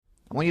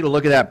I want you to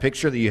look at that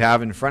picture that you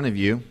have in front of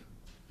you.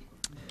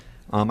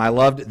 I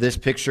loved this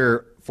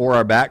picture for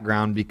our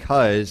background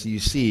because you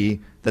see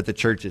that the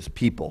church is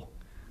people.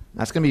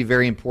 That's going to be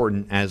very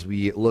important as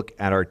we look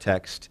at our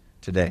text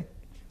today.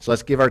 So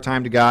let's give our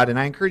time to God, and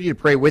I encourage you to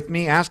pray with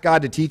me. Ask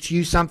God to teach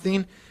you something,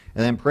 and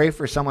then pray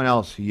for someone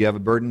else who you have a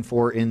burden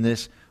for in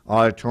this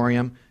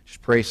auditorium.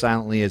 Just pray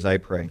silently as I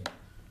pray.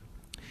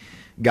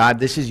 God,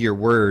 this is your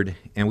word,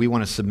 and we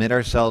want to submit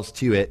ourselves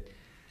to it.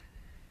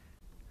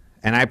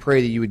 And I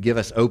pray that you would give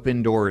us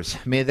open doors.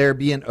 May there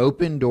be an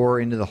open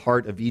door into the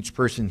heart of each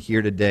person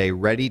here today,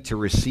 ready to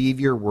receive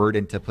your word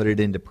and to put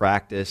it into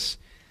practice.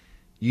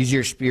 Use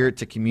your Spirit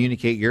to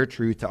communicate your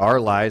truth to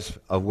our lives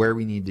of where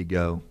we need to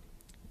go.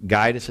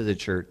 Guide us as a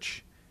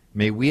church.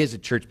 May we as a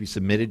church be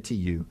submitted to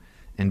you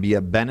and be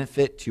a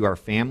benefit to our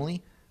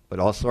family, but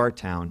also our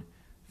town,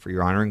 for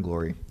your honor and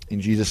glory. In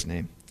Jesus'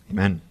 name,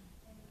 amen.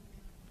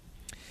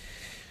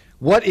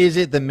 What is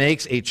it that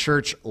makes a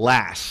church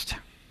last?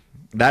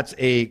 That's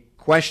a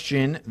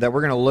question that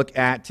we're going to look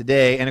at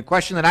today, and a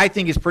question that I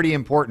think is pretty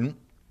important.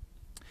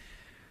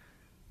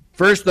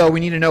 First, though, we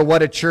need to know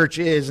what a church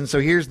is, and so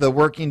here's the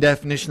working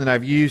definition that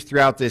I've used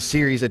throughout this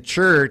series. A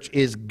church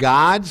is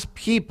God's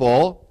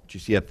people, which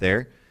you see up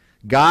there,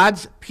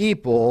 God's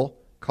people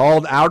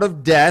called out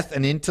of death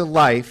and into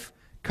life,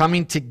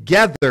 coming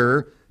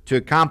together to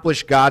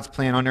accomplish God's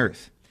plan on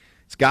earth.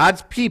 It's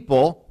God's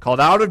people called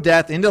out of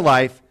death into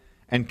life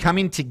and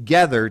coming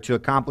together to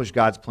accomplish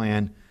God's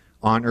plan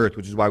on earth,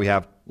 which is why we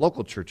have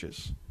local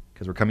churches,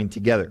 because we're coming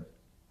together.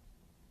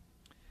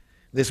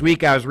 This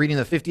week I was reading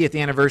the 50th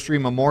anniversary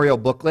memorial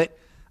booklet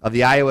of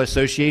the Iowa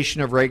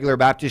Association of Regular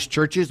Baptist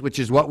Churches, which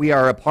is what we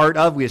are a part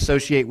of. We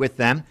associate with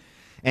them.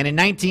 And in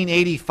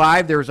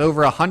 1985, there was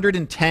over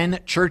 110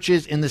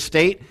 churches in the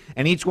state,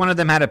 and each one of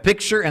them had a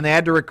picture, and they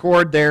had to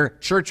record their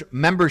church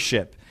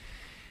membership.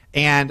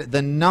 And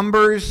the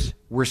numbers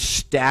were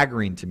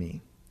staggering to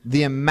me.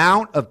 The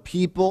amount of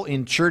people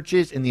in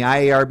churches in the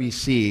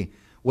IARBC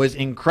was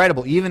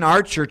incredible. Even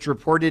our church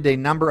reported a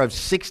number of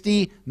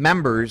 60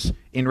 members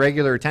in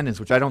regular attendance,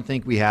 which I don't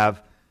think we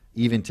have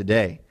even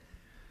today.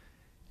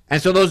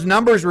 And so those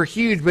numbers were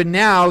huge, but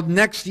now,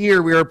 next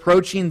year, we're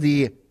approaching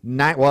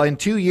in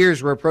 2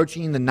 years, we're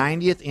approaching the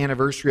 90th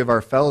anniversary of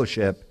our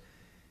fellowship,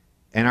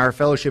 and our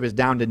fellowship is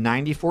down to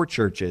 94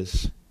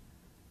 churches.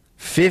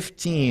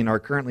 15 are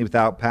currently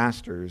without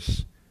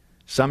pastors.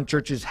 Some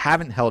churches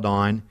haven't held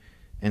on,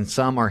 and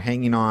some are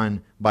hanging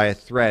on by a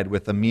thread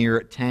with a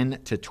mere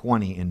 10 to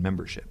 20 in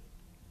membership.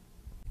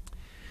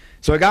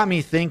 So it got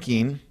me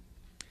thinking,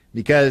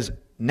 because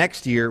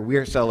next year we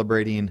are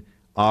celebrating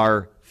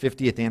our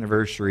 50th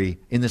anniversary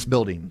in this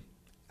building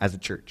as a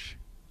church.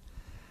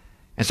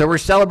 And so we're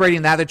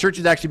celebrating that. The church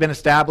has actually been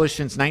established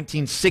since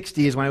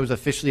 1960 is when it was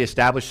officially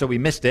established, so we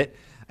missed it.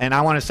 And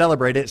I want to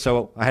celebrate it,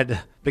 so I had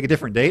to pick a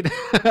different date.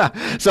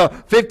 So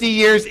 50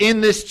 years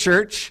in this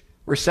church,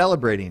 we're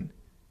celebrating.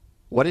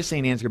 What is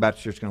St. Ansgar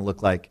Baptist Church going to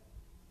look like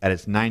at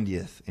its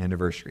 90th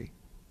anniversary?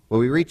 Will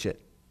we reach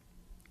it?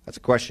 That's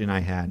a question I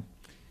had.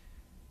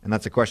 And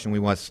that's a question we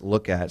must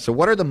look at. So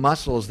what are the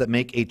muscles that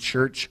make a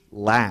church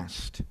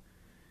last?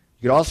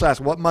 You could also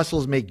ask, what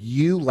muscles make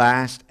you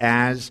last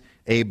as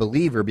a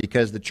believer?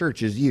 Because the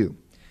church is you.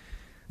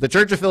 The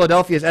Church of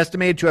Philadelphia is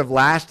estimated to have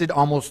lasted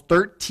almost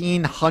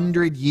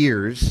 1,300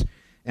 years.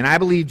 And I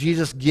believe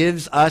Jesus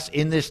gives us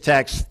in this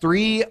text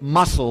 3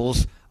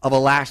 muscles of a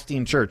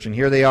lasting church. And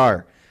here they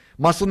are.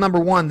 Muscle number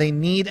 1, they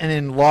need an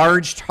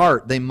enlarged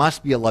heart. They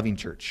must be a loving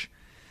church.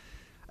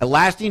 A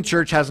lasting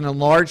church has an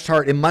enlarged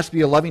heart. It must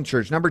be a loving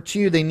church. Number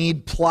 2, they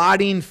need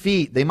plodding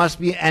feet. They must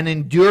be an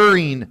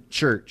enduring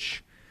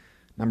church.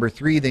 Number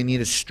 3, they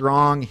need a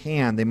strong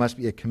hand. They must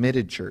be a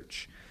committed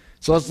church.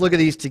 So let's look at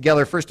these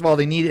together. First of all,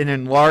 they need an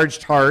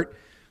enlarged heart.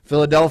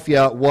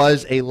 Philadelphia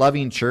was a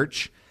loving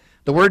church.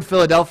 The word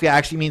Philadelphia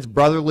actually means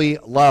brotherly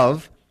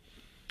love.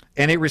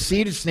 And it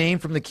received its name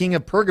from the king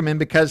of Pergamum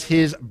because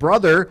his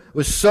brother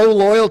was so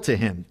loyal to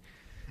him.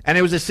 And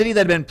it was a city that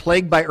had been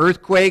plagued by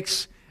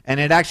earthquakes, and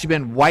it had actually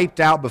been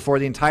wiped out before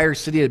the entire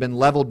city had been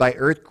leveled by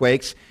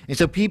earthquakes. And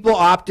so people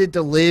opted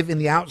to live in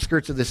the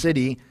outskirts of the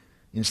city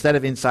instead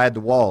of inside the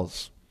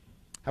walls.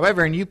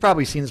 However, and you've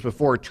probably seen this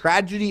before,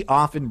 tragedy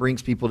often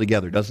brings people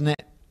together, doesn't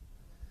it?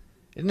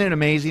 Isn't it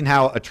amazing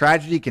how a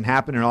tragedy can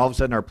happen and all of a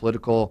sudden our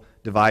political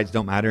divides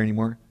don't matter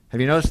anymore?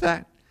 Have you noticed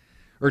that?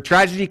 Or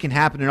tragedy can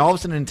happen and all of a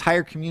sudden an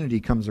entire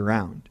community comes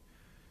around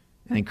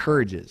and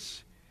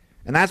encourages.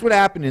 And that's what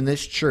happened in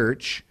this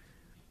church.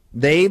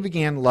 They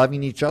began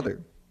loving each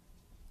other.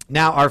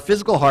 Now, our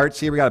physical hearts,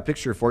 here we got a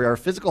picture for you. Our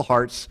physical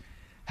hearts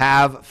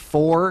have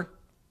 4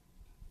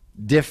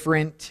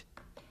 different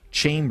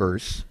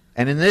chambers.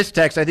 And in this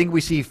text, I think we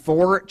see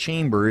 4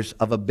 chambers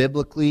of a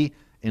biblically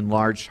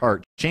enlarged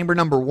heart. Chamber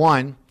number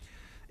 1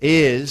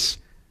 is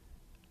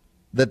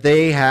that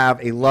they have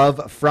a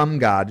love from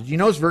God. Did you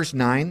notice verse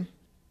 9?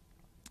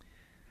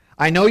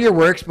 I know your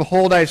works.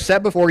 Behold, I have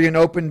set before you an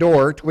open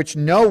door to which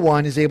no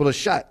one is able to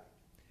shut.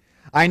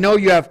 I know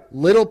you have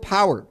little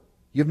power.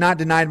 You have not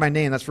denied my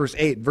name. That's verse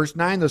 8. Verse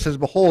 9, though, says,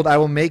 Behold, I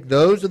will make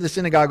those of the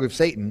synagogue of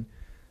Satan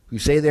who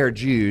say they are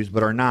Jews,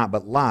 but are not,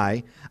 but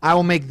lie, I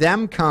will make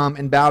them come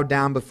and bow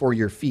down before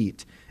your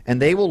feet,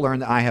 and they will learn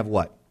that I have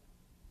what?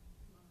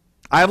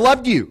 I have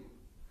loved you.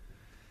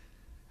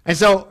 And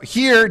so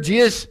here,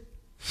 Jesus,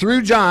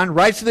 through John,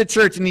 writes to the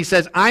church, and he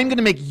says, I'm going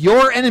to make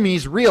your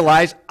enemies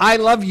realize I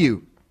love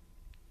you.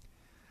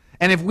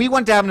 And if we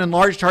want to have an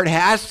enlarged heart, it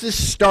has to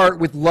start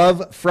with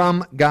love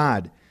from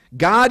God.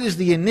 God is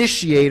the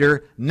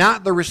initiator,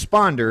 not the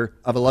responder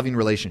of a loving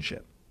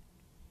relationship.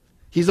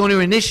 He's the one who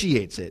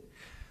initiates it.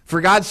 For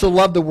God so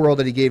loved the world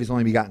that he gave his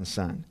only begotten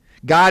Son.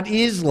 God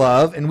is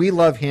love, and we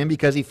love him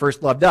because he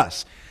first loved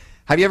us.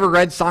 Have you ever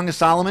read Song of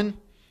Solomon?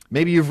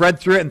 Maybe you've read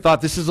through it and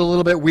thought this is a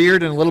little bit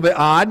weird and a little bit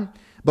odd.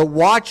 But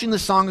watching the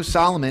Song of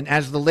Solomon,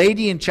 as the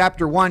lady in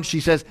chapter 1, she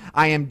says,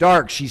 I am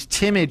dark. She's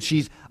timid.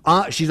 She's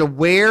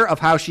aware of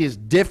how she is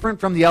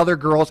different from the other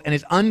girls and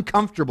is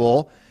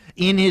uncomfortable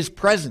in his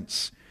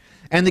presence.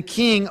 And the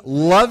king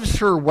loves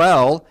her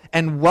well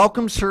and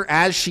welcomes her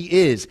as she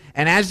is.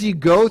 And as you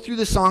go through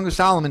the Song of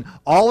Solomon,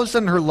 all of a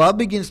sudden her love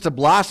begins to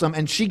blossom,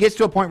 and she gets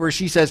to a point where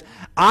she says,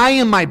 I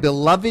am my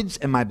beloved's,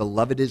 and my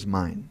beloved is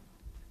mine.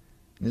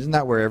 And isn't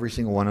that where every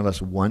single one of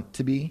us want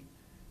to be?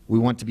 We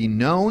want to be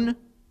known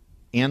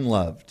and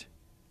loved.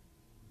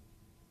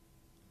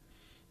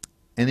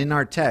 And in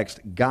our text,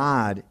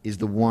 God is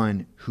the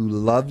one who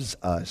loves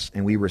us,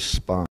 and we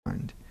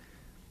respond.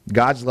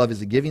 God's love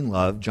is a giving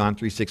love. John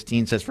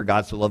 3:16 says, for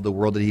God so loved the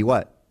world that he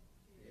what?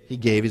 He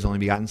gave his only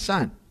begotten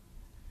Son.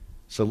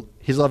 So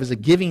his love is a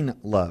giving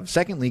love.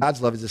 Secondly,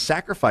 God's love is a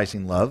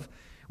sacrificing love.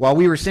 While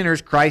we were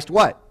sinners, Christ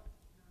what?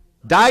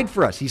 Died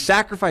for us. He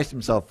sacrificed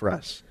himself for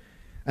us.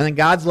 And then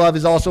God's love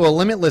is also a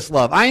limitless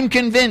love. I am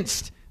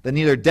convinced that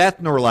neither death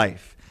nor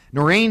life,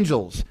 nor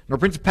angels, nor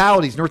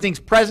principalities, nor things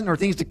present, nor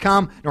things to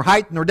come, nor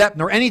height, nor depth,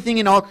 nor anything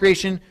in all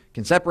creation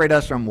can separate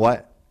us from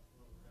what?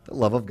 The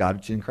love of God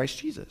which is in Christ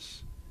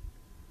Jesus.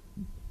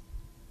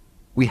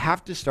 We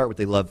have to start with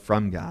a love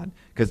from God,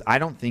 because I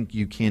don't think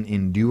you can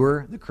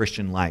endure the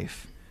Christian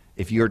life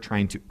if you are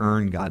trying to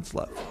earn God's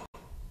love.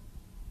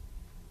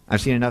 I've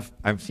seen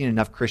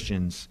enough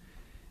Christians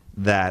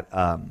that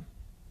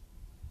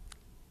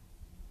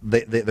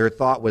their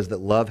thought was that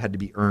love had to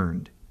be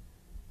earned.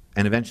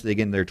 And eventually they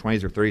get in their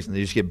 20s or 30s and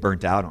they just get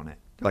burnt out on it.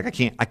 They're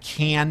like, I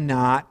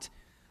cannot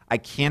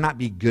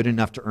be good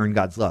enough to earn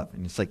God's love.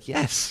 And it's like,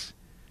 yes,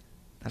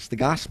 that's the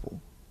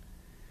gospel.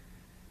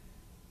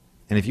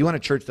 And if you want a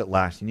church that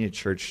lasts, you need a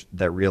church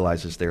that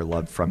realizes they're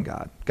loved from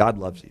God. God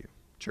loves you,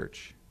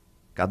 church.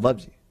 God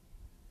loves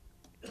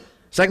you.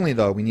 Secondly,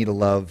 though, we need a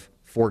love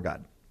for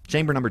God.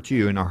 Chamber number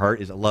 2 in our heart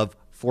is a love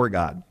for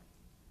God.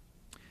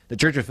 The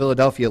church of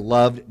Philadelphia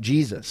loved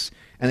Jesus,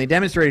 and they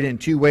demonstrated it in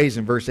 2 ways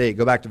in verse 8.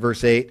 Go back to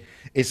verse 8.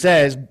 It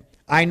says,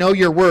 I know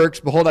your works.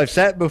 Behold, I've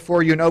set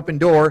before you an open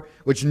door,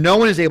 which no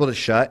one is able to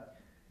shut.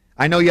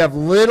 I know you have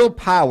little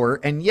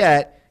power, and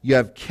yet you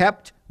have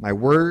kept my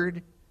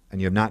word, and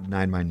you have not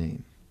denied my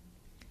name.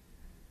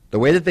 The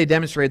way that they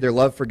demonstrated their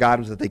love for God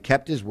was that they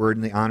kept his word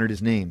and they honored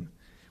his name.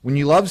 When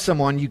you love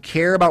someone, you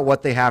care about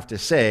what they have to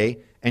say,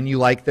 and you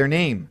like their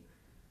name.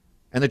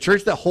 And the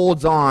church that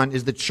holds on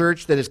is the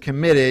church that is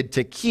committed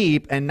to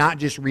keep and not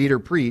just read or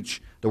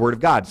preach the word of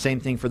God.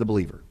 Same thing for the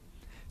believer.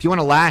 If you want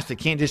to last, it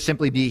can't just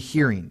simply be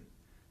hearing,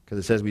 because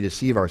it says we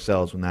deceive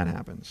ourselves when that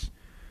happens.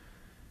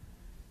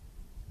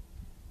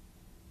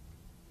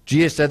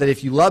 Jesus said that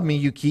if you love me,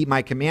 you keep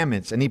my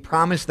commandments. And he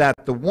promised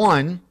that the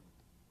one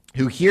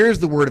who hears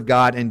the word of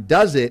God and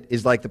does it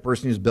is like the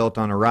person who's built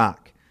on a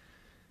rock.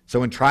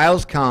 So when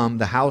trials come,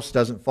 the house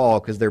doesn't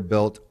fall because they're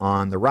built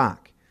on the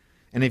rock.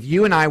 And if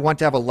you and I want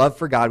to have a love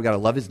for God, we've got to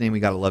love his name,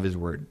 we've got to love his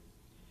word.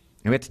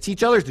 And we have to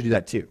teach others to do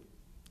that too,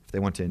 if they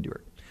want to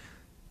endure it.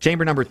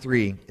 Chamber number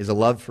 3 is a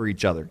love for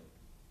each other.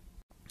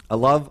 A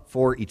love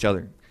for each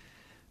other.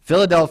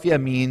 Philadelphia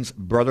means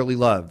brotherly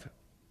love.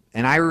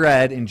 And I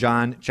read in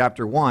John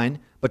chapter 1,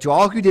 but to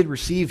all who did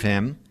receive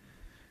him,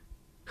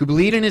 who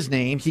believed in his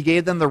name, he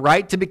gave them the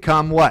right to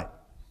become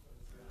what?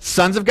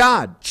 Sons of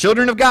God,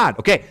 children of God.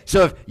 Okay,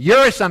 so if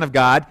you're a son of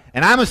God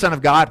and I'm a son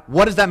of God,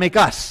 what does that make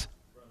us?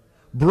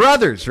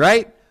 Brothers,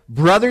 right?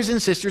 Brothers and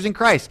sisters in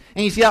Christ.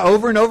 And you see how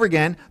over and over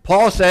again,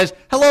 Paul says,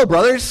 hello,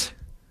 brothers.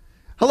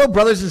 Hello,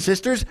 brothers and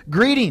sisters.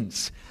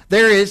 Greetings.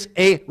 There is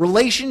a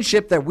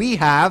relationship that we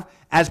have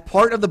as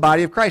part of the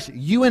body of Christ.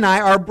 You and I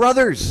are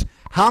brothers.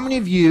 How many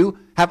of you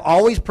have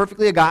always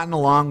perfectly gotten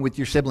along with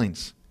your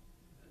siblings?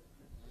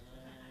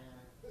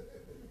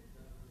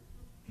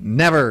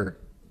 Never.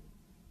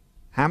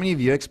 How many of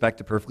you expect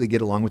to perfectly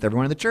get along with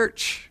everyone in the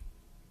church?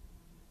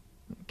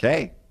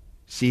 Okay.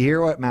 See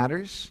here what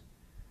matters?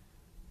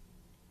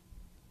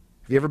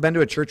 Have you ever been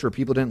to a church where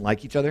people didn't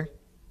like each other?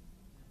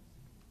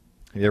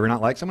 Have you ever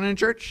not liked someone in a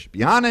church?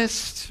 Be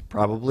honest.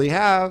 Probably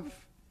have.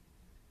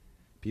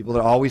 People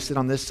that always sit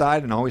on this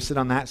side and always sit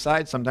on that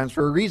side, sometimes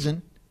for a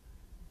reason.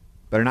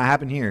 Better not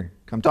happen here.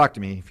 Come talk to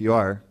me if you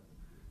are.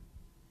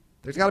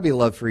 There's got to be a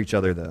love for each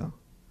other, though.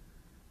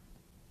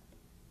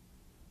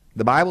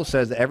 The Bible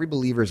says that every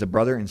believer is a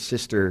brother and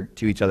sister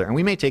to each other. And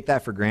we may take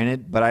that for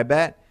granted, but I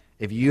bet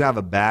if you have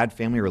a bad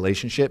family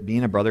relationship,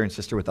 being a brother and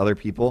sister with other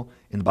people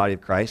in the body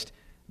of Christ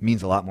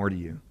means a lot more to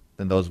you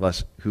than those of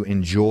us who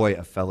enjoy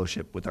a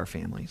fellowship with our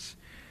families.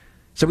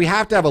 So we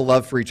have to have a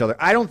love for each other.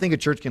 I don't think a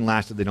church can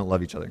last if they don't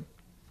love each other.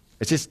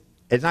 It's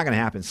not going to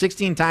happen.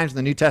 16 times in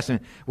the New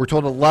Testament, we're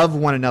told to love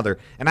one another.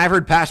 And I've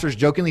heard pastors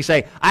jokingly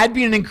say, I'd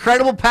be an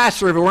incredible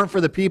pastor if it weren't for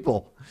the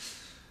people.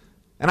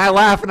 And I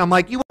laugh and I'm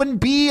like, you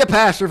wouldn't be a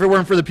pastor if it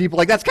weren't for the people.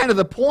 Like, that's kind of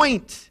the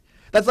point.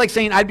 That's like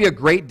saying I'd be a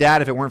great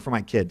dad if it weren't for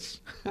my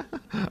kids.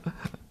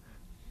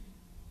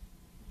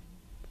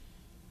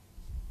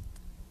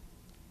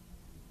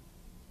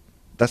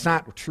 That's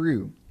not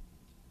true.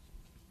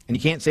 And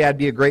you can't say I'd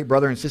be a great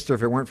brother and sister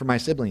if it weren't for my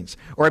siblings.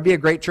 Or I'd be a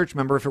great church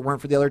member if it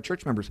weren't for the other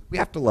church members. We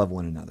have to love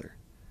one another.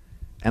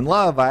 And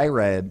love, I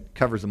read,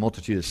 covers a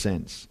multitude of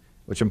sins,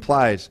 which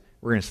implies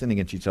we're going to sin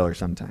against each other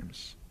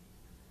sometimes.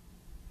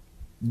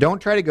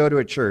 Don't try to go to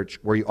a church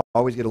where you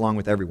always get along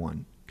with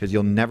everyone, because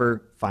you'll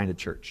never find a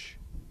church.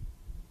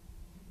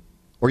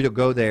 Or you'll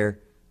go there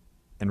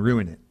and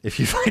ruin it if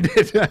you find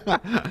it.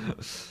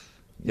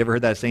 You ever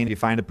heard that saying, if you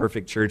find a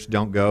perfect church,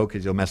 don't go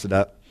because you'll mess it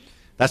up?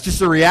 That's just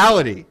the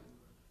reality,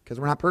 because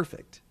we're not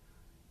perfect.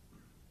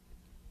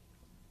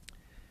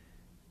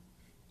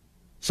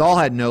 Saul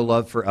had no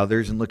love for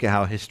others, and look at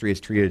how history has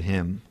treated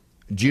him.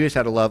 Judas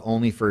had a love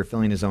only for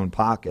filling his own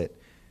pocket.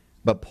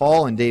 But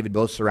Paul and David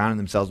both surrounded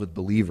themselves with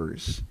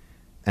believers,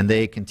 and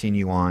they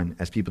continue on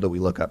as people that we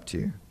look up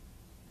to.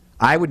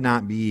 I would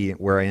not be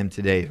where I am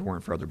today if it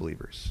weren't for other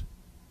believers.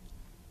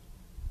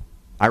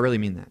 I really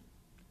mean that.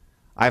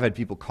 I've had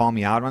people call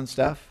me out on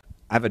stuff.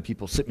 I've had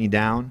people sit me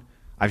down.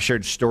 I've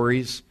shared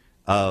stories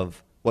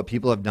of what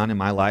people have done in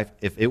my life.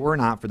 If it were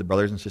not for the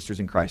brothers and sisters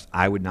in Christ,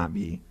 I would not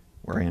be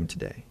where I am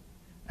today.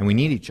 And we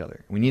need each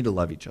other. We need to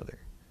love each other.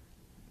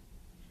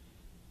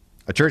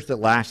 A church that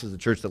lasts is a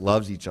church that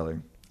loves each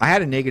other. I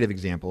had a negative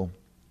example,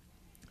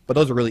 but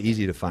those are really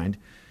easy to find.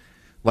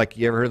 Like,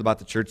 you ever heard about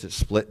the church that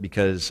split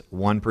because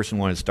one person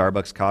wanted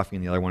Starbucks coffee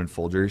and the other wanted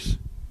Folgers,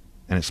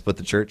 and it split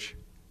the church?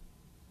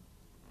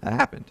 That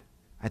happened.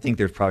 I think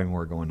there's probably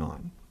more going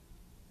on.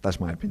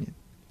 That's my opinion.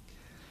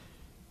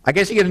 I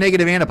guess you get a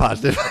negative and a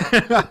positive.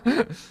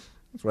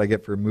 That's what I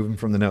get for moving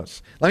from the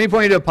notes. Let me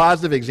point you to a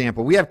positive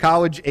example. We have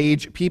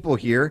college-age people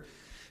here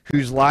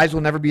whose lives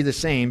will never be the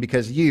same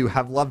because you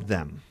have loved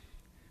them.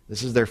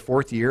 This is their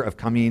 4th year of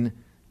coming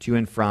to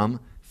and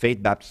from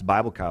Faith Baptist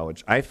Bible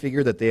College. I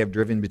figure that they have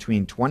driven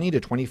between 20 to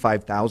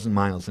 25,000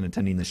 miles in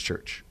attending this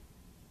church.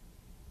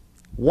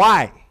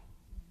 Why?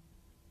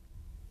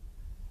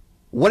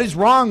 What is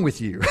wrong with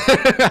you?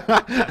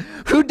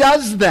 Who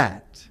does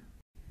that?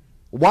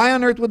 Why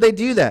on earth would they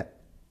do that?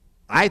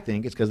 I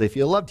think it's because they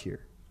feel loved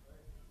here.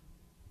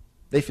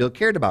 They feel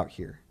cared about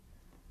here.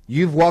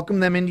 You've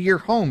welcomed them into your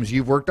homes.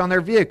 You've worked on their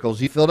vehicles.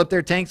 You've filled up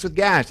their tanks with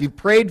gas. You've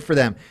prayed for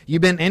them.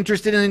 You've been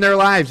interested in their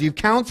lives. You've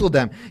counseled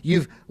them.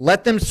 You've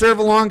let them serve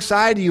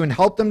alongside you and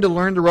helped them to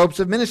learn the ropes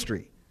of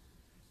ministry.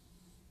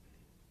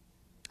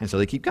 And so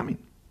they keep coming.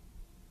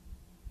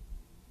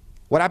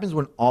 What happens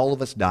when all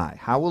of us die?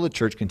 How will the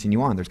church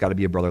continue on? There's got to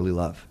be a brotherly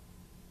love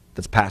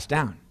that's passed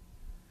down.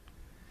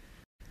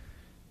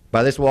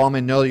 By this will all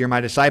men know that you're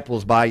my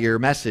disciples, by your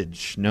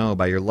message. No,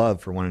 by your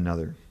love for one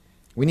another.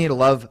 We need a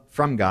love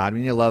from God.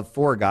 We need a love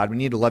for God. We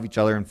need to love each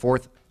other. And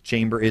fourth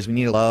chamber is we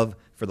need a love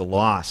for the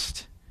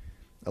lost.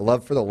 A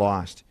love for the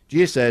lost.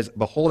 Jesus says,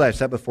 behold, I have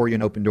set before you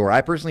an open door.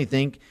 I personally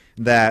think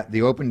that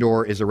the open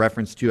door is a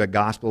reference to a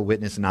gospel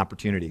witness and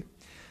opportunity.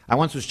 I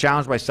once was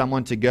challenged by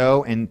someone to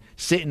go and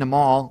sit in a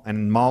mall, and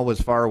the mall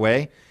was far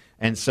away.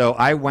 And so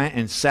I went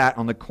and sat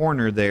on the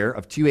corner there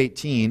of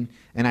 218,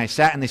 and I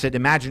sat and they said,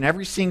 imagine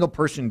every single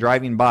person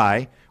driving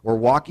by or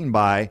walking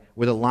by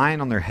with a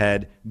lion on their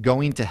head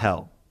going to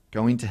hell.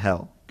 Going to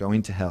hell,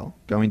 going to hell,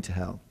 going to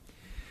hell.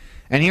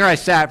 And here I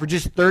sat for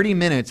just 30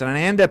 minutes, and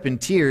I ended up in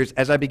tears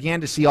as I began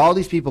to see all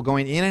these people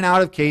going in and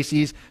out of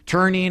Casey's,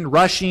 turning,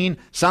 rushing,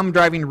 some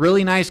driving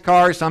really nice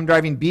cars, some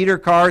driving beater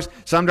cars,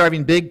 some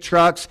driving big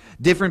trucks,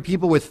 different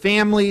people with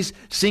families,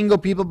 single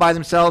people by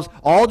themselves,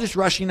 all just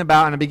rushing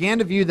about. And I began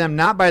to view them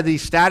not by the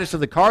status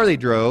of the car they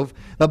drove,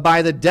 but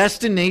by the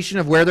destination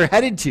of where they're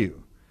headed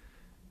to.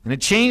 And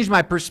it changed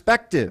my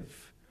perspective.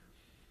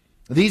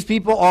 These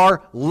people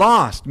are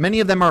lost.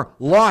 Many of them are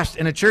lost,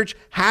 and a church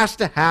has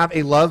to have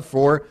a love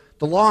for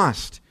the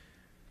lost.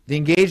 The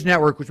Engaged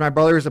Network, which my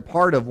brother is a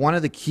part of, one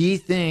of the key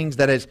things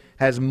that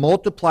has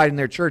multiplied in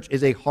their church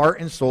is a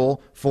heart and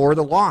soul for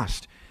the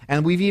lost.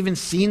 And we've even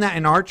seen that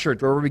in our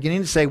church, where we're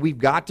beginning to say we've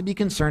got to be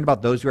concerned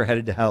about those who are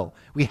headed to hell.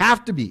 We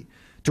have to be,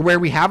 to where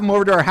we have them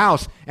over to our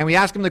house, and we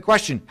ask them the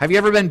question, have you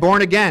ever been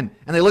born again?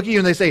 And they look at you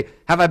and they say,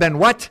 have I been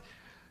what?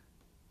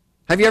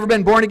 Have you ever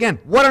been born again?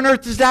 What on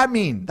earth does that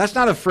mean? That's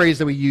not a phrase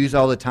that we use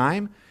all the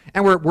time.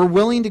 And we're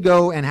willing to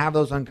go and have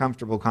those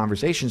uncomfortable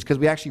conversations because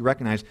we actually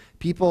recognize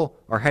people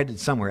are headed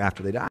somewhere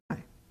after they die.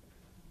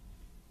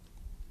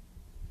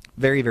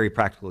 Very, very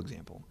practical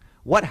example.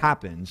 What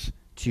happens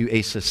to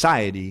a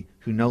society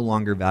who no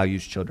longer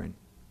values children?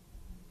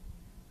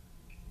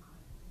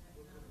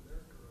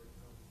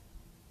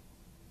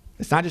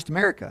 It's not just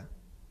America.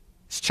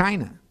 It's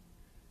China.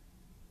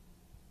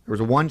 There was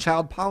a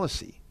one-child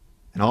policy.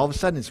 And all of a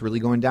sudden, it's really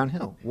going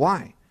downhill.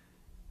 Why?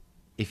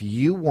 If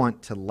you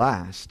want to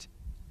last,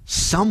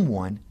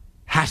 someone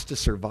has to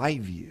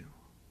survive you.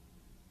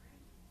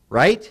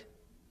 Right?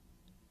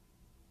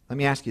 Let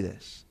me ask you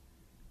this.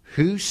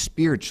 Who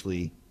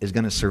spiritually is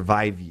going to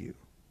survive you?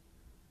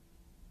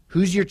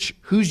 Who's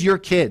your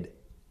kid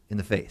in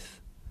the faith?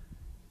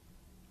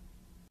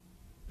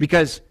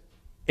 Because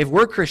if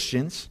we're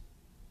Christians,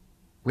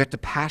 we have to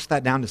pass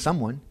that down to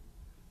someone,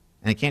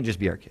 and it can't just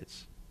be our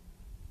kids.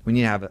 We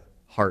need to have a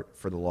heart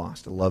for the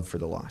lost, a love for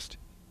the lost.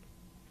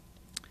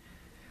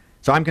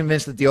 So I'm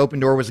convinced that the open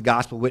door was a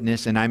gospel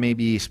witness, and I may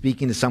be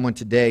speaking to someone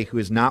today who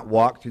has not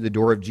walked through the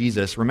door of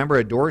Jesus. Remember,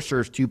 a door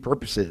serves two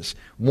purposes.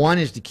 One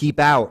is to keep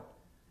out,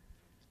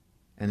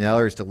 and the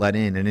other is to let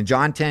in. And in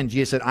John 10,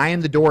 Jesus said, I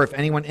am the door. If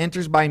anyone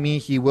enters by me,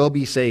 he will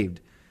be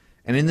saved.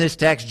 And in this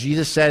text,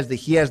 Jesus says that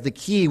he has the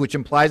key, which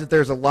implies that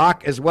there's a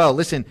lock as well.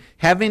 Listen,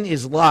 heaven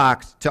is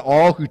locked to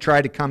all who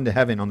try to come to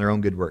heaven on their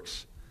own good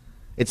works.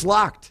 It's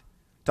locked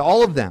to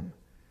all of them.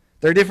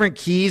 There are different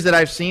keys that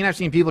I've seen. I've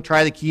seen people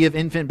try the key of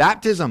infant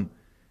baptism.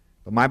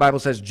 But my Bible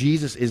says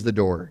Jesus is the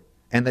door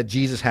and that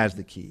Jesus has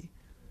the key.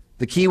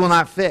 The key will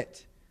not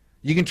fit.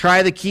 You can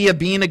try the key of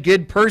being a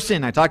good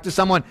person. I talked to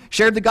someone,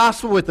 shared the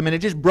gospel with them, and it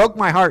just broke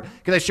my heart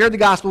because I shared the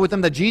gospel with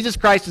them that Jesus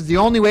Christ is the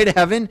only way to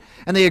heaven.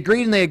 And they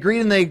agreed and they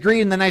agreed and they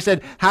agreed. And then I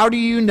said, how do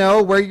you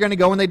know where you're going to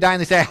go when they die?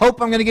 And they say, I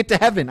hope I'm going to get to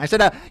heaven. I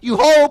said, you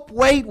hope?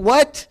 Wait,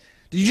 what?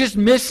 Did you just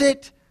miss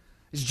it?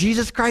 It's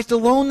Jesus Christ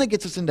alone that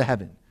gets us into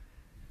heaven.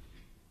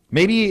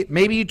 Maybe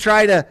you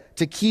try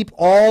to keep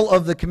all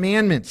of the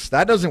commandments.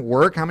 That doesn't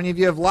work. How many of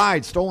you have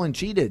lied, stolen,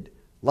 cheated,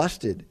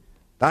 lusted?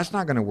 That's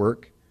not going to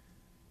work.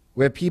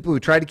 We have people who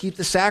try to keep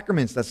the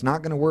sacraments. That's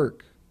not going to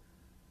work.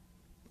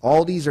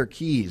 All these are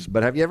keys.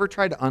 But have you ever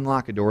tried to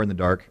unlock a door in the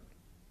dark?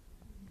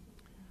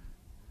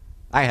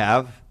 I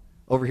have.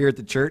 Over here at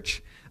the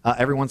church,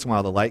 every once in a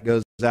while the light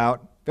goes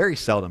out. Very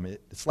seldom.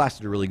 It's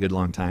lasted a really good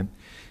long time.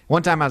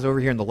 One time I was over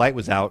here and the light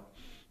was out.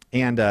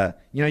 And,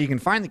 you can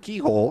find the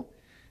keyhole.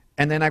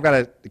 And then I've got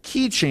a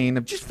keychain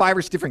of just 5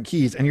 or 6 different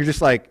keys. And you're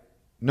just like,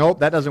 nope,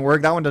 that doesn't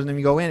work. That one doesn't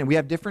even go in. And we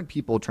have different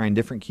people trying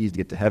different keys to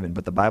get to heaven.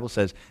 But the Bible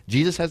says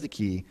Jesus has the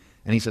key.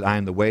 And he said, I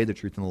am the way, the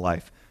truth, and the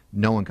life.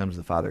 No one comes to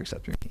the Father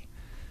except through me.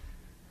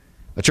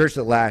 A church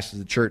that lasts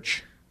is a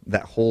church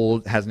that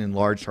has an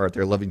enlarged heart.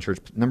 They're a loving church.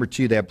 Number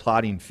 2, they have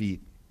plodding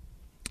feet.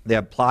 They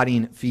have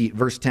plodding feet.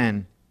 Verse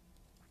 10.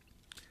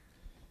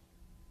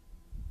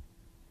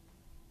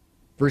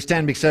 Verse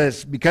 10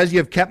 says, because you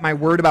have kept my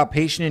word about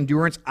patient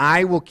endurance,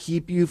 I will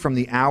keep you from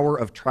the hour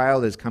of trial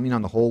that is coming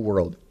on the whole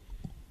world.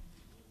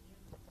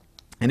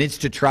 And it's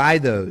to try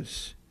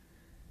those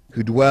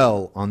who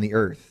dwell on the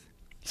earth.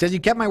 He says, you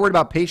kept my word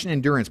about patient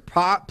endurance.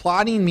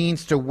 Plodding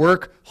means to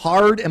work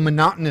hard and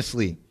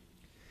monotonously.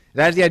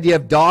 It has the idea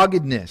of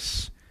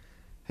doggedness.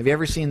 Have you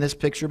ever seen this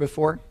picture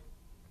before?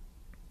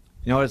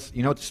 You know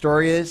what the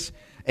story is?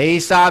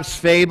 Aesop's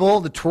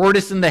fable, the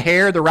tortoise and the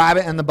hare, the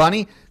rabbit and the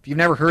bunny. If you've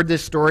never heard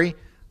this story,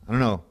 I don't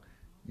know.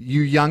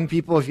 You young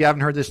people, if you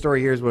haven't heard this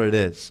story, here's what it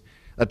is.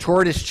 A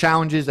tortoise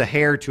challenges a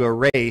hare to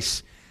a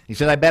race. He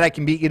says, I bet I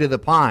can beat you to the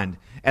pond.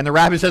 And the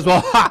rabbit says,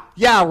 well,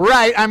 yeah,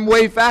 right, I'm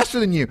way faster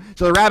than you.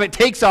 So the rabbit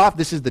takes off.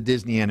 This is the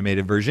Disney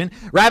animated version.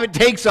 Rabbit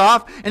takes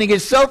off, and he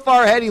gets so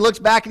far ahead, he looks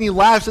back and he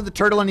laughs at the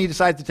turtle, and he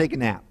decides to take a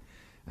nap.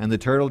 And the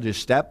turtle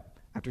just step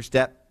after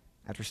step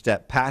after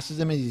step passes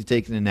him as he's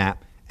taking a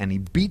nap, and he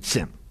beats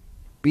him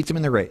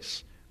in the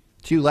race.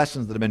 2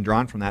 lessons that have been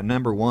drawn from that.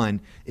 Number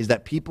 1 is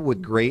that people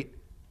with great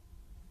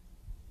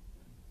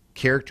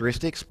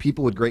characteristics,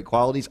 people with great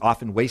qualities,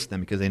 often waste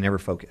them because they never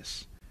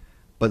focus.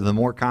 But the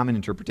more common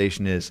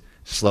interpretation is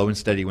slow and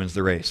steady wins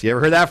the race. You ever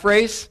heard that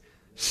phrase?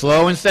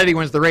 Slow and steady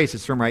wins the race.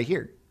 It's from right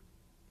here.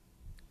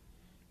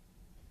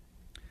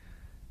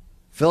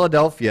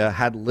 Philadelphia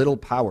had little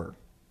power.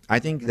 I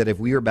think that if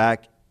we were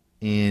back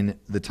in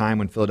the time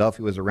when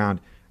Philadelphia was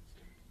around,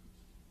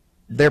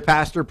 their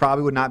pastor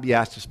probably would not be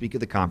asked to speak at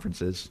the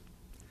conferences.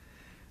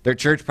 Their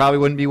church probably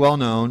wouldn't be well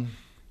known.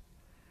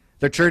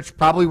 Their church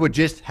probably would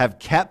just have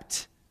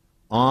kept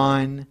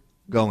on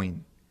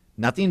going.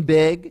 Nothing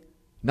big,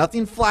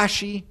 nothing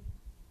flashy,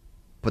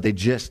 but they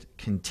just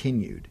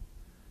continued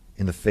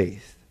in the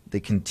faith. They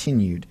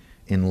continued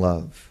in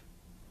love.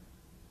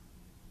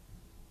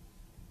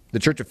 The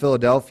Church of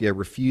Philadelphia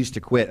refused to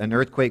quit. An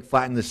earthquake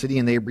flattened the city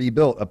and they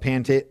rebuilt. A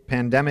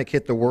pandemic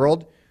hit the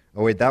world.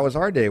 Oh wait, that was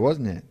our day,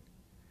 wasn't it?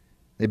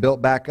 They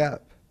built back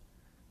up.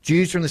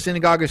 Jews from the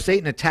synagogue of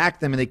Satan attacked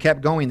them and they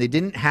kept going. They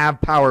didn't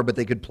have power, but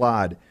they could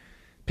plod.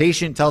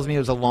 Patient tells me it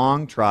was a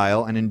long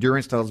trial, and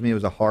endurance tells me it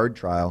was a hard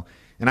trial.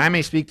 And I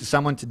may speak to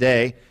someone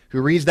today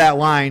who reads that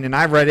line, and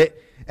I've read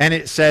it, and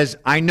it says,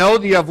 I know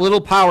that you have little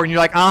power. And you're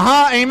like,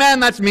 amen,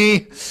 that's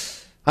me.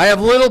 I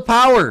have little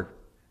power.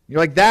 You're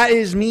like, that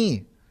is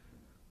me.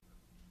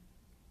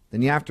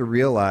 Then you have to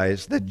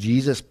realize that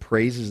Jesus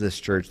praises this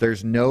church.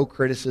 There's no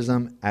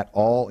criticism at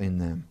all in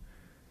them.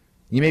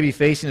 You may be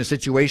facing a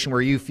situation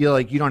where you feel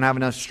like you don't have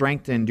enough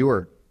strength to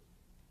endure.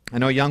 I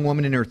know a young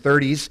woman in her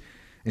 30s,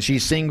 and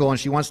she's single, and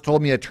she once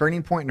told me a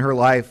turning point in her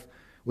life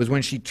was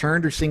when she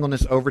turned her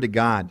singleness over to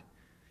God.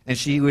 And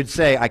she would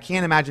say, I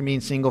can't imagine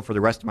being single for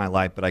the rest of my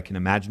life, but I can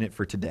imagine it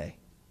for today.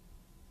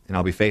 And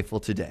I'll be faithful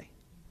today.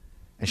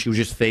 And she was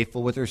just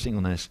faithful with her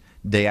singleness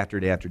day after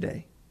day after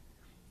day.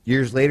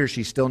 Years later,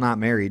 she's still not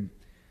married,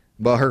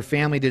 but her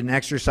family did an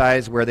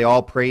exercise where they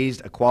all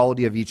praised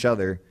equality of each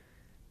other.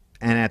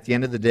 And at the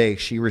end of the day,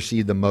 she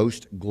received the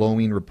most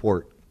glowing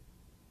report.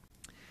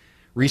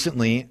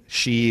 Recently,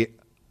 she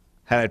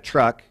had a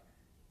truck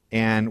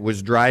and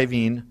was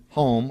driving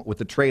home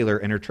with a trailer,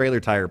 and her trailer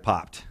tire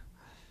popped.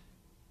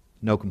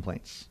 No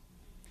complaints.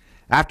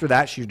 After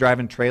that, she was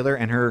driving a trailer,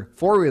 and her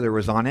four-wheeler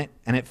was on it,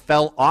 and it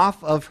fell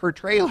off of her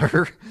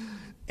trailer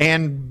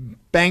and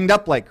banged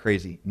up like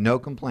crazy. No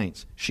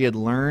complaints. She had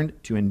learned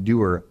to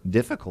endure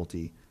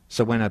difficulty.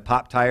 So when a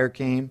pop tire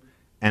came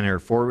and her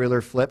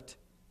four-wheeler flipped,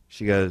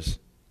 she goes,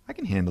 I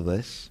can handle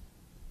this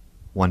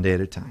one day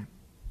at a time.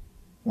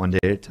 One day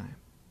at a time.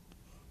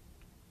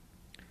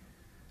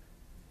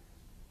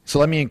 So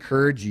let me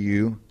encourage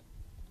you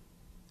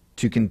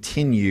to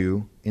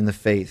continue in the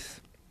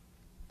faith.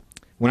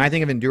 When I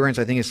think of endurance,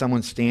 I think of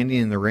someone standing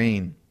in the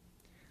rain,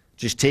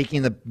 just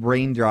taking the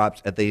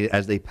raindrops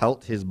as they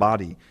pelt his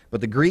body.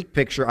 But the Greek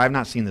picture, I've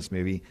not seen this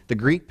movie, the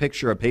Greek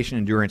picture of patient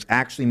endurance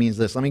actually means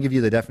this. Let me give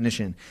you the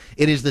definition.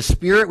 It is the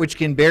spirit which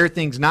can bear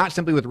things not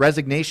simply with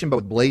resignation, but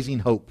with blazing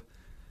hope.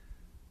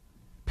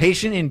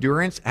 Patient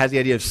endurance has the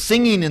idea of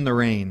singing in the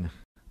rain.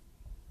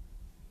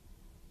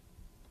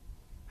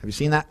 Have you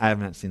seen that? I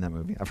haven't seen that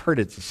movie. I've heard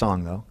it's a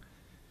song, though.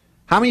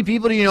 How many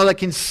people do you know that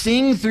can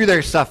sing through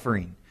their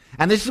suffering?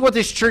 And this is what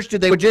this church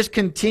did. They would just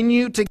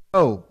continue to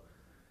go.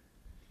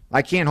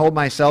 I can't hold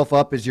myself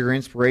up as your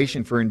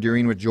inspiration for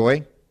enduring with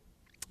joy.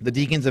 The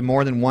deacons have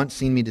more than once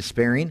seen me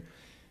despairing.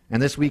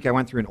 And this week I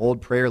went through an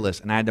old prayer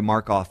list, and I had to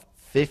mark off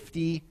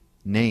 50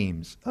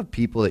 names of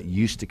people that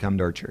used to come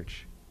to our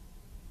church.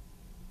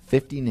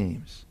 50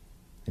 names.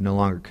 They no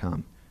longer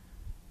come.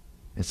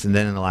 And so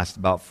then in the last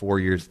about 4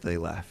 years they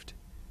left.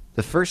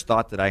 The first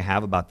thought that I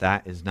have about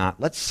that is not,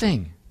 let's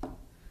sing.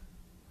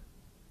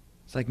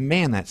 It's like,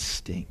 man, that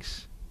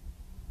stinks.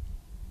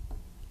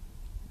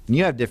 And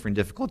you have different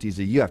difficulties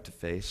that you have to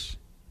face.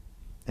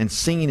 And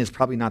singing is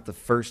probably not the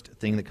first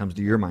thing that comes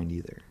to your mind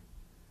either.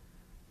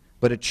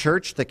 But a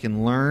church that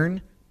can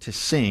learn to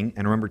sing,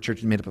 and remember, church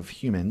is made up of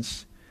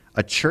humans,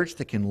 a church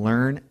that can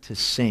learn to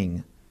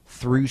sing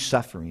through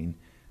suffering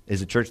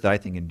is a church that I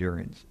think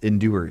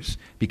endures.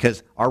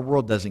 Because our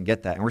world doesn't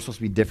get that. And we're supposed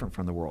to be different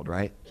from the world,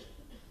 right?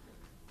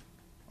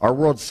 Our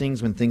world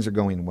sings when things are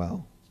going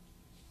well.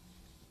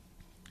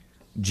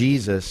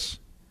 Jesus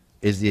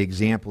is the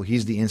example.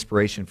 He's the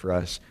inspiration for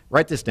us.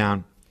 Write this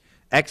down.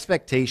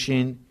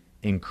 Expectation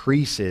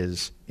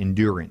increases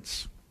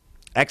endurance.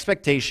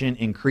 Expectation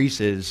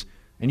increases,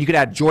 and you could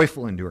add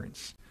joyful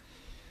endurance.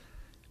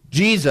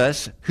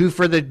 Jesus, who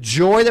for the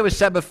joy that was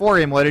set before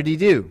him, what did he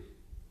do?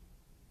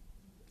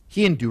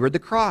 He endured the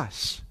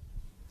cross,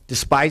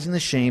 despising the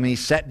shame, and he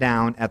sat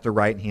down at the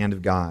right hand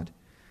of God.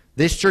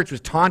 This church was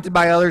taunted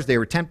by others. They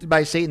were tempted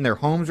by Satan. Their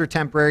homes were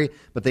temporary,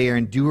 but they are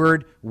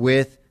endured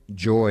with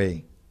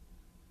joy.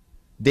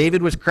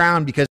 David was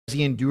crowned because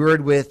he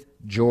endured with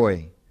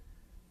joy.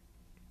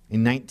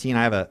 In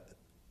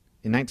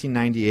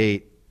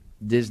 1998,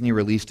 Disney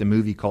released a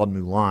movie called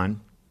Mulan,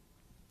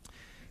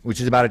 which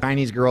is about a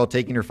Chinese girl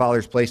taking her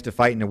father's place to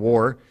fight in a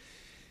war.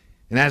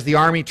 And as the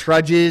army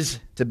trudges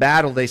to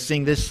battle, they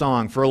sing this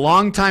song. For a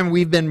long time,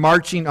 we've been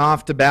marching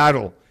off to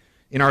battle.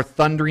 In our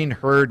thundering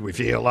herd, we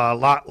feel a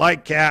lot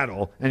like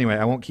cattle. Anyway,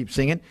 I won't keep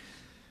singing.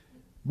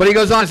 But he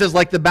goes on and says,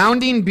 like the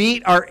bounding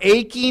beat, our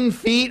aching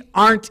feet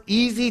aren't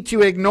easy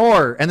to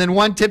ignore. And then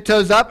one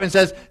tiptoes up and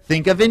says,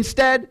 think of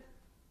instead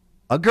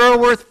a girl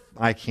worth,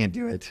 I can't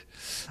do it,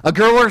 a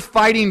girl worth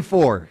fighting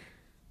for.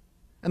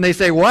 And they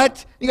say,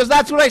 what? He goes,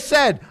 that's what I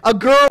said, a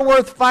girl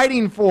worth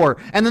fighting for.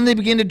 And then they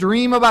begin to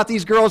dream about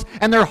these girls,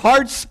 and their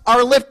hearts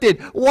are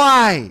lifted.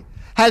 Why?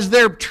 Has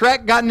their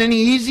trek gotten any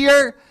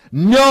easier?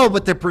 No,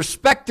 but their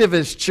perspective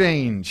has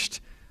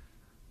changed.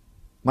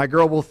 My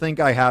girl will think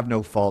I have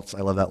no faults.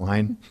 I love that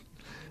line.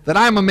 That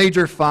I'm a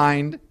major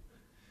find.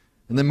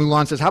 And then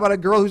Mulan says, how about a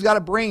girl who's got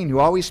a brain, who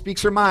always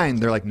speaks her mind?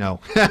 They're like, no.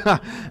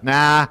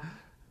 Nah.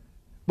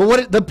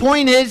 But the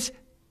point is,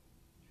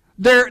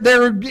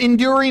 they're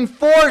enduring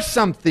for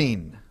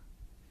something.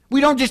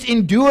 We don't just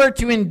endure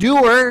to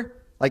endure,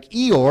 like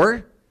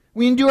Eeyore.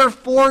 We endure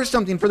for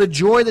something, for the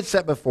joy that's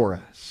set before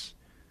us.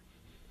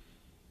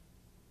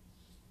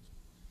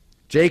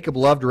 Jacob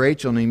loved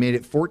Rachel, and he made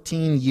it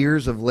 14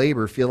 years of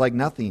labor feel like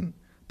nothing.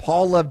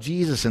 Paul loved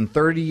Jesus, and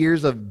 30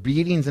 years of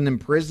beatings and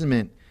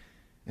imprisonment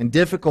and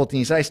difficulty.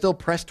 He said, I still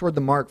press toward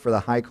the mark for the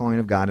high calling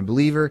of God. And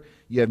believer,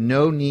 you have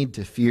no need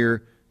to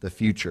fear the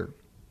future.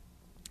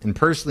 And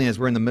personally, as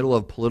we're in the middle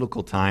of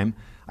political time,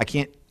 I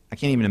can't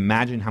even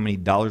imagine how many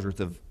dollars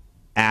worth of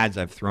ads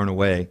I've thrown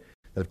away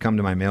that have come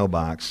to my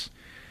mailbox.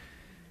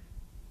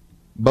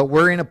 But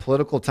we're in a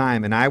political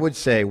time, and I would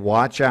say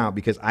watch out,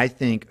 because I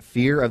think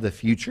fear of the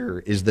future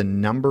is the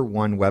number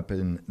one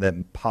weapon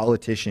that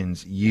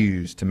politicians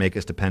use to make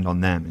us depend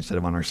on them instead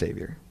of on our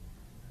Savior.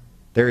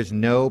 There is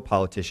no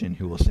politician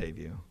who will save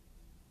you.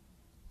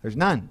 There's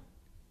none.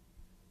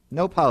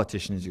 No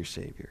politician is your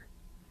Savior.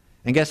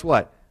 And guess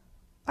what?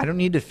 I don't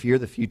need to fear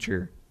the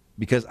future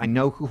because I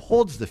know who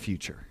holds the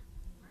future.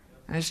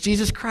 And it's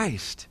Jesus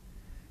Christ.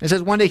 It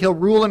says one day he'll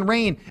rule and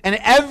reign, and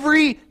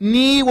every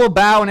knee will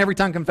bow and every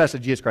tongue confess that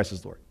Jesus Christ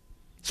is Lord.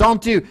 Psalm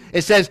 2,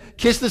 it says,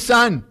 kiss the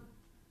Son,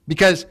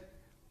 because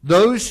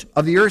those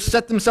of the earth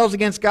set themselves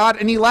against God,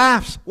 and he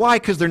laughs. Why?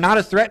 Because they're not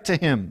a threat to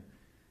him.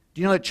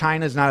 Do you know that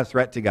China is not a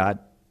threat to God?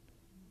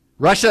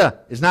 Russia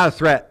is not a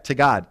threat to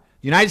God.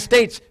 The United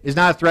States is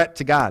not a threat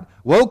to God.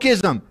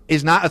 Wokeism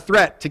is not a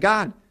threat to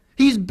God.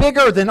 He's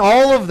bigger than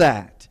all of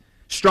that,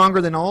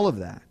 stronger than all of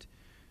that.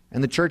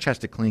 And the church has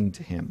to cling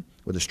to him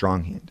with a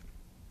strong hand.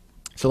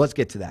 So let's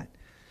get to that.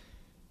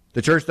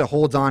 The church that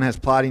holds on has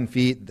plodding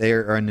feet. They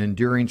are an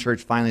enduring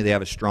church. Finally, they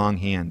have a strong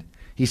hand.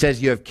 He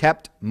says, you have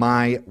kept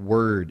my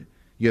word.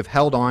 You have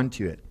held on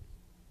to it.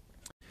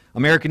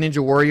 American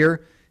Ninja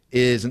Warrior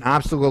is an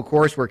obstacle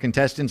course where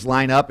contestants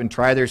line up and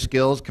try their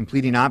skills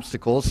completing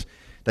obstacles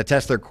that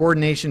test their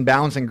coordination,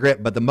 balance, and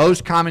grip. But the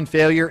most common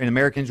failure in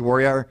American Ninja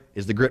Warrior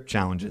is the grip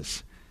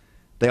challenges.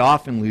 They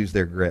often lose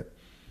their grip.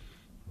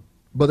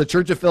 But the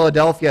Church of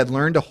Philadelphia had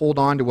learned to hold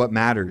on to what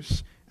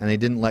matters, and they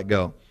didn't let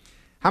go.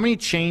 How many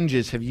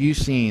changes have you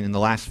seen in the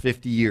last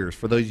 50 years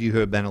for those of you who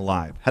have been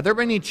alive? Have there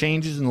been any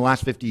changes in the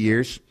last 50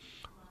 years?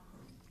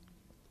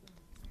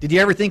 Did you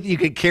ever think that you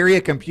could carry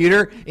a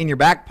computer in your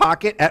back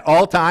pocket at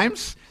all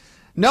times?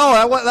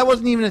 No, that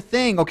wasn't even a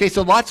thing. Okay,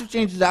 so lots of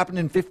changes happened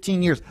in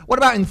 15 years. What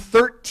about in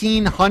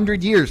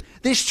 1,300 years?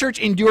 This church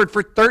endured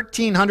for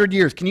 1,300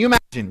 years. Can you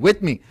imagine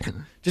with me?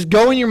 Just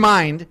go in your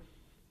mind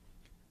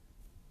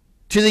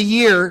to the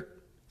year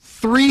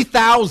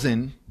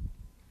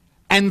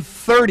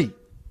 3030.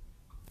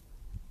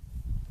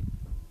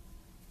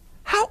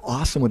 How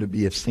awesome would it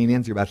be if St.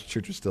 Anne's Baptist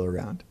Church was still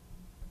around?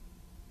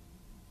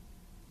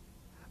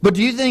 But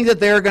do you think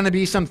that there are going to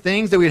be some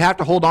things that we'd have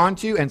to hold on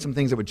to and some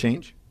things that would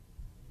change?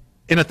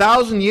 In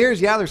 1,000 years,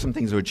 yeah, there's some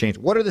things that would change.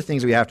 What are the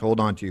things we have to hold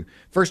on to?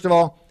 First of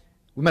all,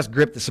 we must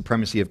grip the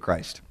supremacy of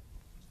Christ.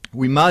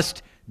 We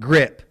must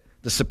grip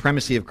the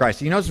supremacy of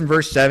Christ. You notice in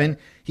verse 7,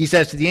 he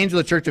says to the angel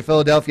of the church of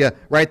Philadelphia,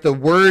 write the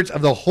words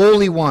of the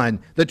Holy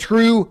One, the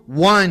true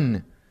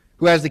One,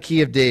 who has the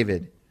key of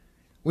David.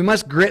 We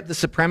must grip the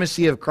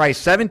supremacy of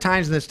Christ. 7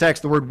 times in this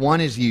text, the word one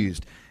is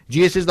used.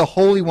 Jesus is the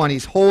Holy One.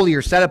 He's holy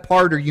or set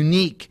apart or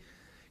unique.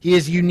 He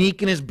is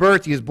unique in his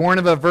birth. He was born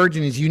of a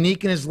virgin. He's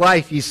unique in his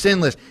life. He's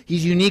sinless.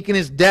 He's unique in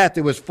his death.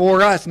 It was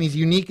for us, and he's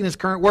unique in his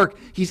current work.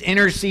 He's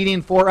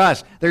interceding for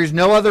us. There's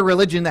no other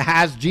religion that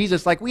has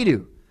Jesus like we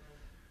do.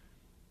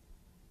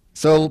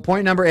 So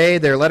point number A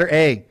there, letter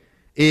A,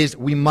 is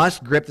we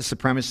must grip the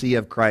supremacy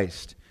of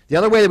Christ. The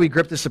other way that we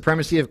grip the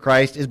supremacy of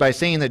Christ is by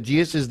saying that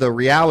Jesus is the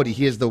reality.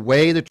 He is the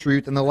way, the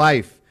truth, and the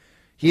life.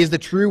 He is the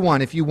true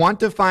one. If you want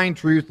to find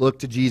truth, look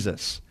to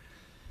Jesus.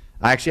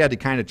 I actually had to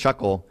kind of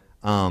chuckle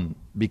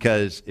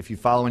because if you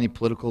follow any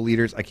political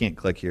leaders, I can't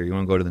click here. You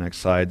want to go to the next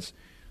slides?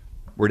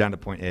 We're down to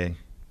point A.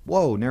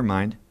 Whoa, never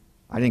mind.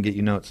 I didn't get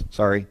you notes.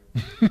 Sorry.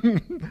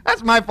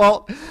 That's my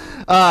fault.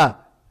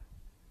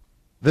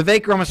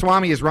 Vivek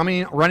Ramaswamy is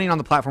running on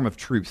the platform of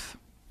truth.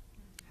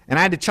 And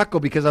I had to chuckle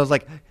because I was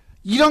like,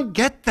 you don't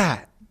get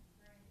that.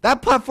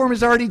 That platform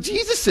is already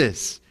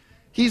Jesus's.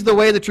 He's the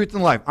way, the truth,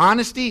 and the life.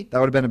 Honesty, that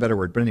would have been a better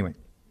word. But anyway.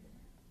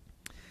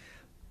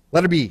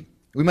 Letter B,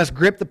 we must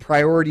grip the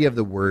priority of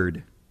the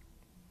word.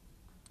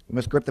 We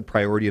must grip the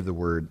priority of the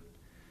word.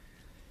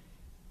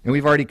 And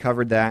we've already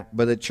covered that,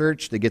 but the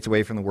church that gets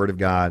away from the word of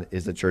God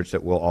is the church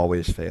that will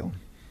always fail.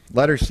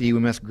 Letter C, we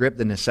must grip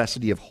the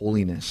necessity of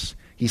holiness.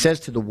 He says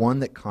to the one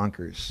that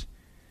conquers,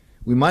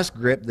 we must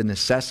grip the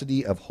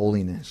necessity of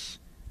holiness.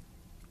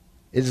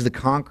 It is the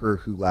conqueror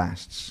who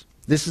lasts.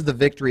 This is the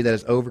victory that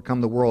has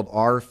overcome the world,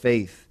 our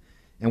faith.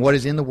 And what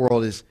is in the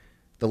world is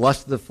the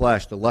lust of the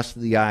flesh, the lust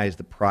of the eyes,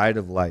 the pride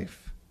of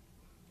life.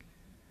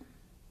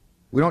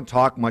 We don't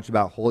talk much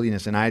about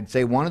holiness, and I'd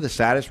say one of the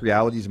saddest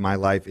realities of my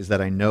life is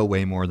that I know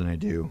way more than I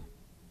do.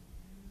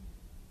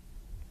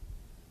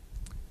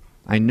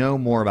 I know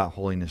more about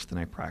holiness than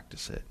I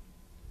practice it.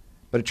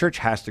 But a church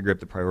has to grip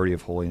the priority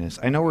of holiness.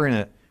 I know we're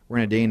in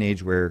a day and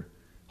age where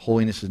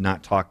holiness is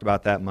not talked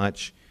about that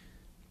much.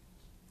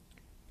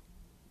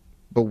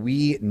 But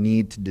we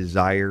need to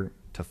desire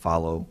to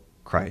follow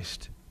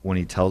Christ when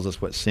he tells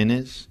us what sin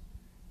is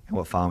and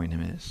what following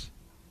him is.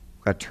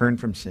 We've got to turn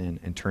from sin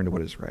and turn to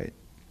what is right.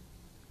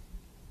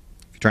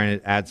 If you're trying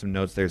to add some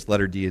notes, there's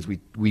letter D, is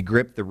we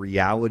grip the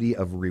reality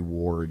of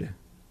reward.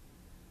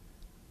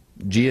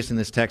 Jesus in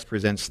this text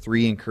presents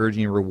 3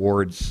 encouraging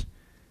rewards.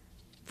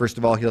 First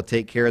of all, he'll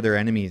take care of their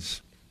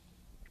enemies.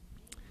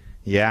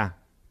 Yeah.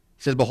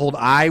 He says, behold,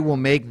 I will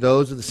make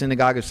those of the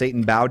synagogue of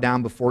Satan bow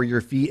down before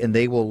your feet, and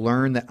they will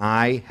learn that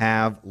I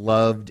have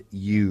loved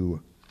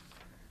you.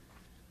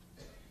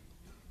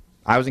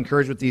 I was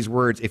encouraged with these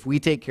words. If we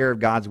take care of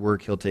God's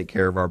work, he'll take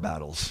care of our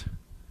battles.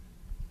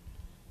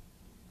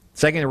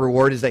 Second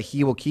reward is that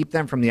he will keep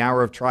them from the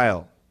hour of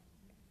trial.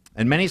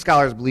 And many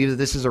scholars believe that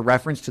this is a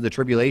reference to the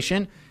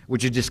tribulation,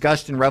 which is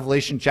discussed in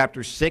Revelation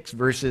chapter 6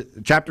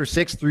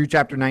 through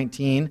chapter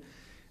 19.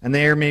 And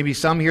there may be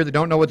some here that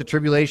don't know what the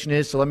tribulation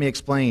is, so let me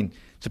explain.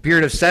 It's a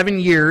period of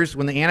 7 years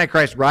when the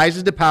Antichrist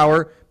rises to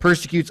power,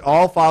 persecutes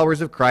all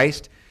followers of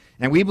Christ,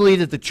 and we believe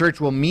that the church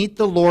will meet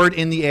the Lord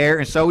in the air,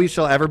 and so we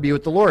shall ever be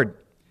with the Lord.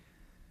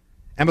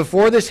 And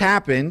before this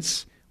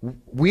happens,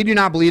 we do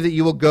not believe that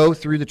you will go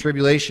through the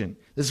tribulation.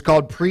 This is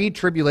called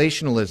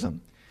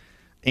pre-tribulationalism.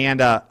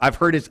 And I've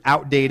heard it's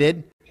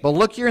outdated, but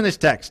look here in this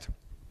text.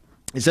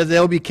 It says they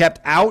will be kept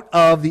out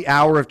of the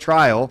hour of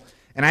trial.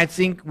 And I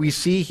think we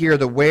see here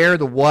the where,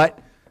 the what,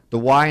 the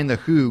why, and the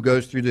who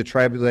goes through the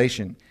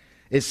tribulation.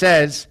 It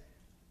says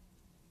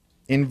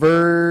in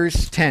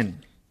verse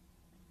 10,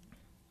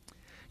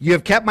 you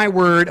have kept my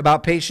word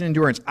about patient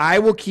endurance. I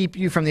will keep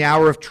you from the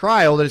hour of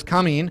trial that is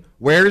coming.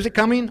 Where is it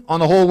coming? On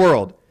the whole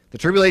world. The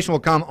tribulation will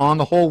come on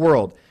the whole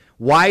world.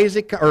 Why is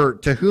it, or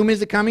to whom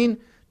is it coming?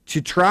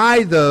 To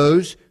try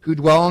those who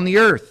dwell on the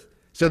earth.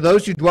 So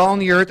those who dwell on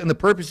the earth, and the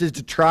purpose is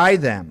to try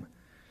them.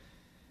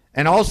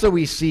 And also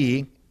we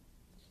see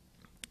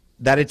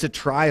that it's a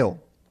trial,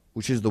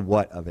 which is the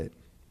what of it.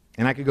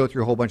 And I could go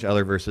through a whole bunch of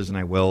other verses, and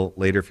I will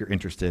later if you're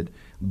interested.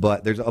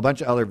 But there's a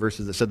bunch of other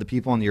verses that said the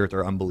people on the earth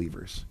are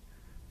unbelievers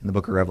in the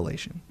book of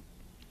Revelation.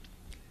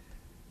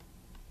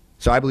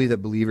 So I believe that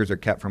believers are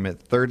kept from it.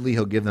 Thirdly,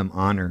 he'll give them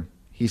honor.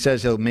 He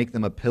says he'll make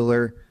them a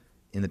pillar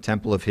in the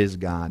temple of his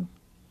God.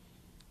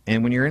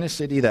 And when you're in a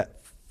city that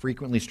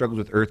frequently struggles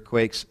with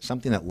earthquakes,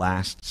 something that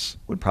lasts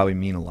would probably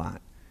mean a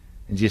lot.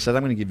 And Jesus says,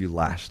 I'm going to give you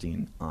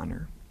lasting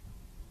honor.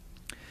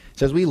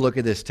 So as we look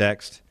at this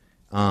text,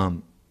 I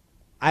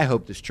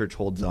hope this church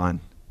holds on.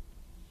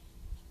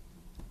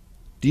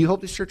 Do you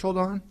hope this church holds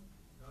on?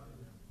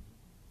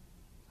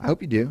 I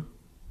hope you do.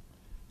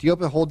 Do you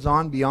hope it holds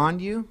on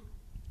beyond you?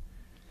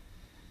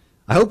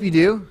 I hope you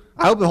do.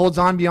 I hope it holds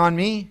on beyond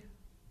me.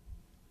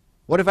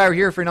 What if I were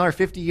here for another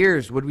 50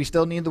 years? Would we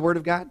still need the Word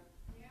of God?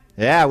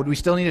 Yeah. Would we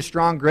still need a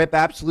strong grip?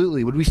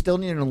 Absolutely. Would we still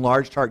need an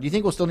enlarged heart? Do you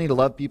think we'll still need to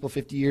love people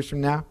 50 years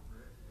from now?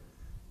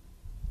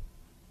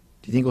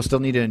 Do you think we'll still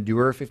need to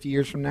endure 50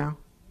 years from now?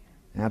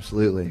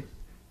 Absolutely.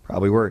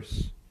 Probably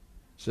worse.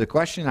 So the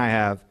question I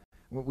have,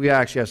 we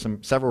actually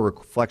have several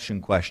reflection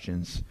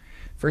questions.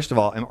 First of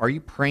all, are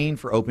you praying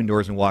for open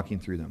doors and walking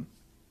through them?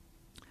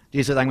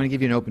 Jesus said, I'm going to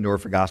give you an open door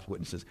for gospel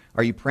witnesses.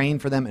 Are you praying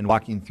for them and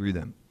walking through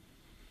them?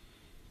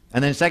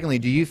 And then secondly,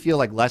 do you feel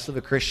like less of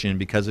a Christian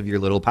because of your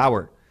little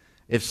power?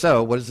 If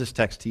so, what does this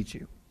text teach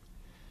you?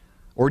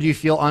 Or do you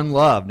feel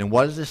unloved? And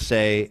what does this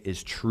say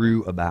is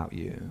true about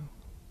you?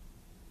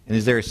 And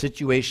is there a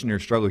situation or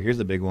struggle? Here's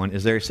the big one.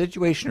 Is there a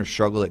situation or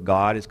struggle that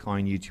God is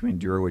calling you to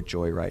endure with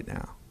joy right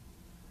now?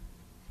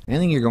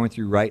 Anything you're going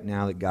through right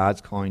now that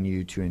God's calling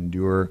you to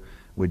endure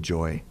with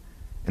joy?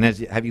 And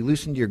have you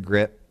loosened your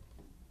grip?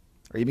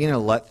 Are you beginning to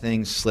let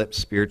things slip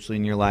spiritually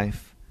in your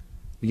life?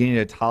 Beginning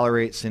to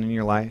tolerate sin in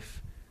your life?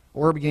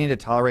 Or beginning to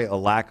tolerate a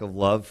lack of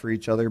love for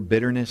each other?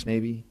 Bitterness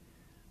maybe?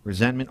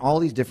 Resentment? All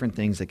these different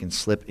things that can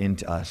slip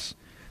into us.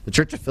 The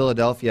Church of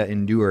Philadelphia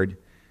endured,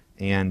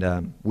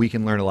 and we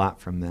can learn a lot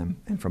from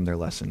them and from their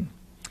lesson.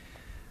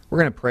 We're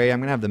going to pray. I'm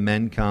going to have the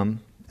men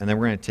come, and then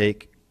we're going to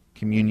take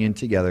communion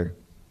together.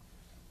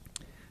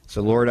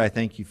 So, Lord, I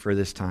thank you for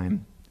this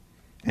time,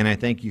 and I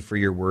thank you for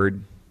your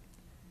word.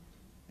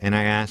 And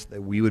I ask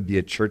that we would be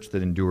a church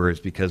that endures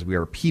because we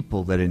are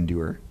people that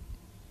endure.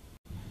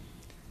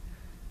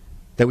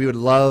 That we would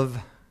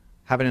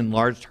have an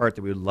enlarged heart,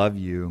 that we would love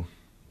you,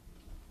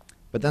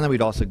 but then that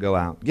we'd also go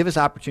out. Give us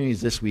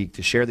opportunities this week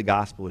to share the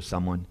gospel with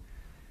someone.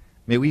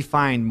 May we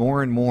find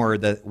more and more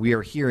that we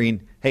are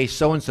hearing, hey,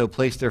 so-and-so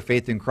placed their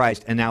faith in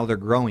Christ, and now they're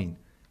growing.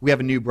 We have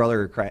a new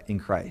brother in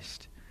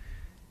Christ.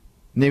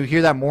 And may we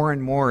hear that more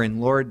and more.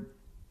 And Lord,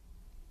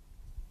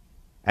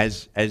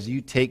 as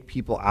you take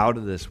people out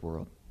of this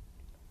world,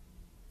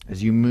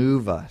 as you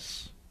move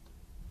us,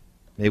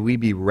 may we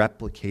be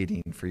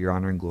replicating for your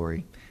honor and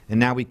glory. And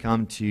now we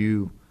come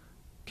to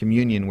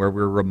communion where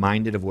we're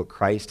reminded of what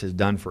Christ has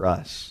done for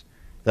us.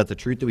 That the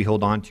truth that we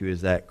hold on to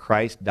is that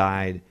Christ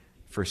died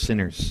for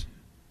sinners,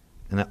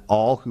 and that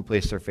all who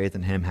place their faith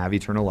in him have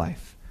eternal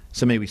life.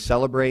 So may we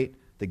celebrate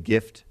the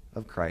gift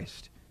of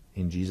Christ.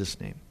 In Jesus'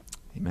 name,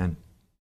 amen.